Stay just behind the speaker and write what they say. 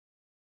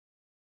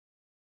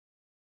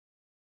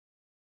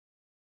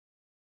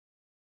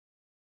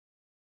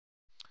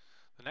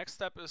The next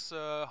step is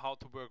how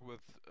to work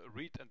with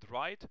read and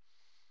write.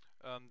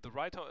 The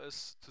writer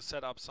is to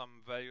set up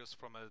some values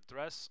from an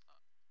address,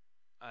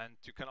 and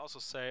you can also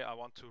say I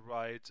want to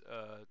write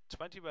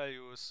 20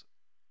 values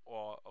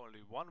or only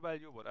one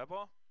value,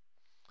 whatever.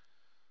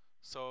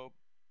 So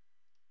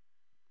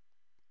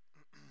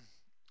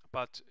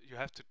but you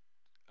have to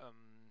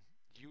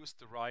use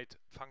the right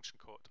function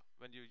code.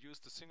 When you use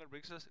the single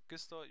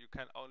register, you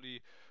can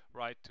only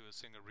write to a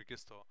single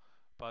register,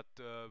 but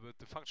with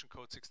the function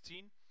code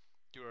 16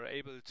 you are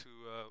able to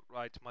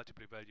write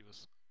multiple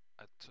values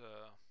at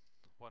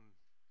one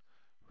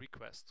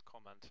request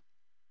command.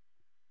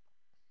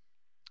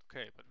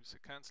 Okay, but we say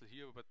cancel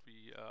here, but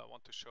we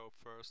want to show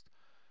first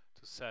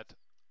to set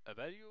a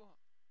value.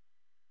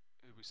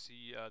 We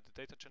see the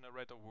data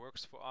generator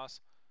works for us,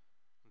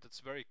 and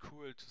it's very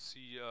cool to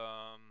see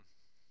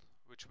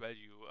which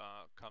value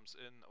comes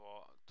in,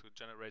 or to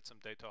generate some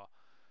data.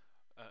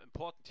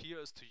 Important here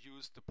is to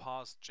use the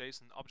parse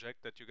JSON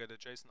object, that you get a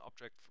JSON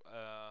object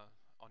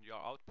on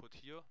your output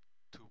here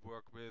to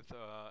work with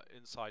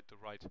inside the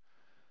write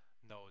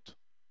node.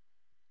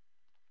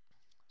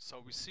 So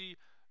we see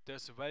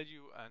there's a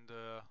value, and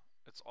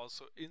it's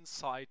also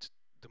inside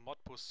the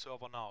Modbus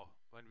server now.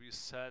 When we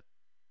set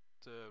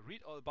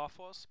read all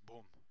buffers,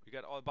 boom, we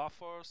get all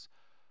buffers,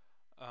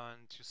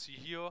 and you see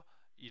here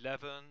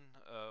 11,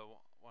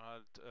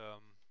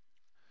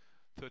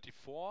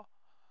 134.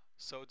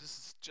 So this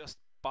is just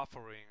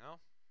buffering, huh?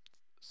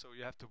 So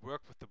you have to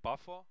work with the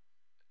buffer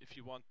if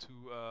you want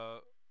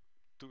to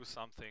do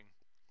something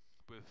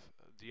with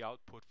the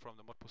output from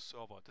the Modbus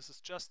server. This is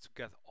just to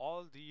get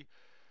all the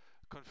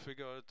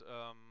configured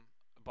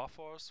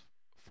buffers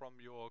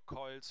from your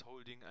coils,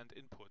 holding and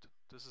input.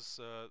 This is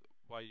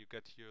why you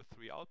get here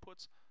 3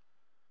 outputs,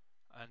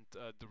 and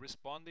the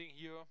responding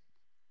here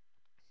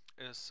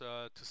is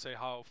to say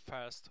how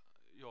fast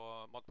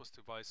your Modbus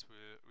device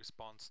will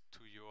respond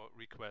to your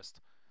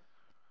request.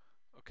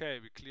 Okay,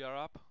 we clear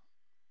up,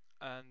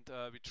 and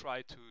we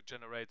try to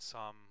generate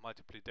some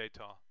multiple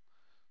data.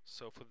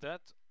 So for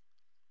that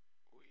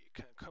we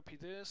can copy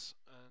this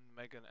and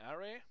make an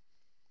array.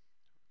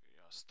 We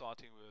are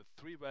starting with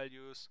 3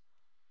 values.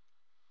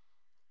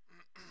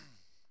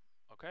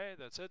 Okay,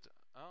 that's it.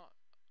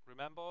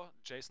 Remember,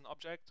 JSON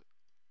object,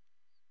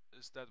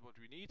 is that what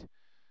we need?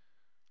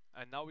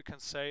 And now we can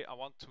say I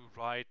want to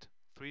write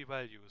 3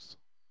 values,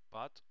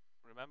 but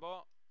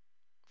remember,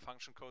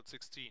 function code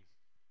 16.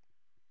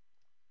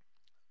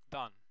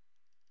 Done.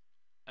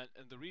 And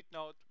in the read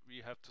node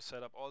we have to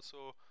set up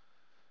also,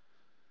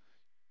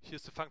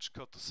 here's the function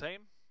code the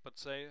same, but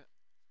say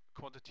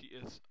quantity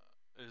is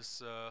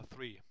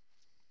 3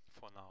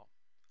 for now.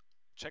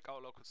 Check our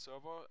local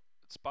server,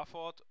 it's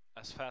buffered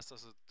as fast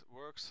as it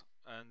works,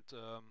 and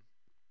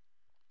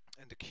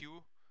in the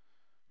queue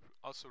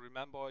also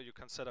remember you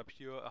can set up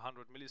here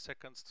 100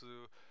 milliseconds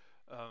to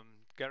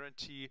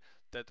guarantee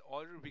that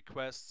all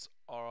requests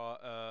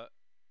are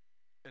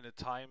in a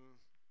time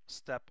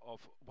step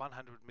of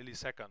 100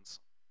 milliseconds.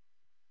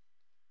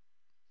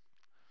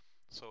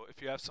 So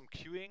if you have some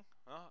queuing,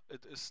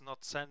 it is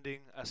not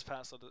sending as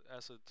fast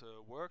as it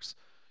works.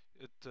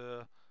 It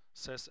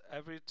says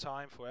every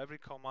time for every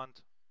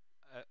command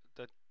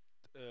that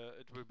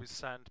it will be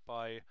sent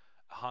by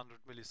 100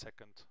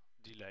 millisecond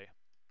delay.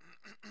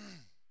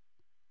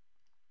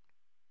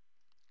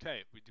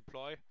 Okay, we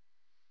deploy.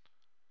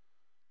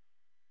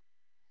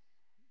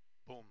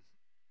 Boom.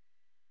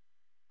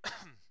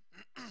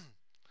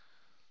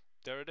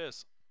 There it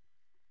is.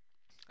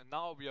 And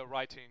now we are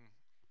writing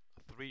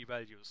 3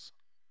 values.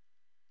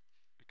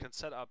 We can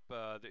set up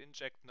the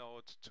inject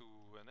node to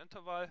an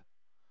interval,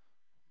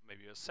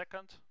 maybe a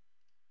second.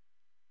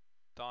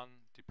 Done.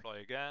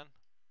 Deploy again.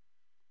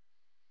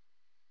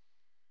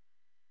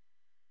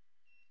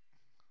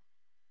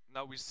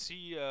 Now we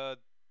see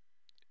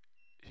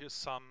here's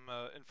some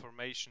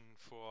information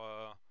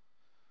for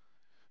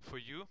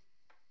you.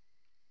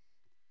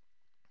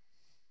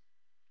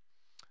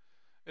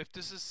 If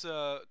this is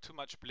too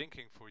much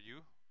blinking for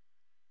you,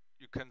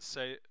 you can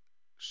say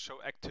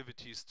show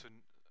activities to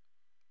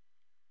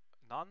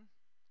none.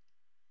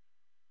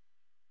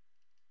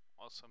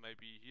 Also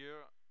maybe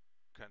here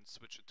you can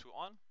switch it to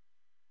on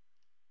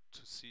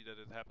to see that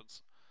it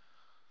happens.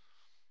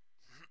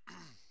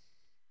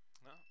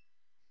 No?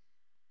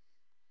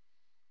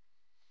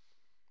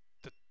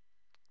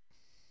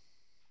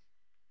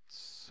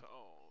 So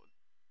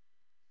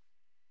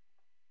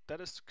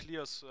that is to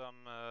clear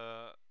some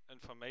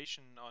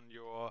information on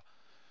your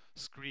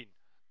screen.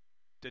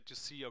 Did you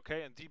see,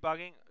 okay, in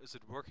debugging, is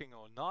it working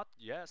or not?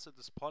 Yes, it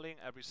is polling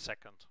every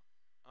second,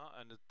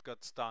 and it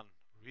gets done.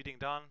 Reading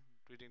done,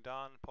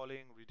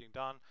 polling, reading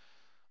done.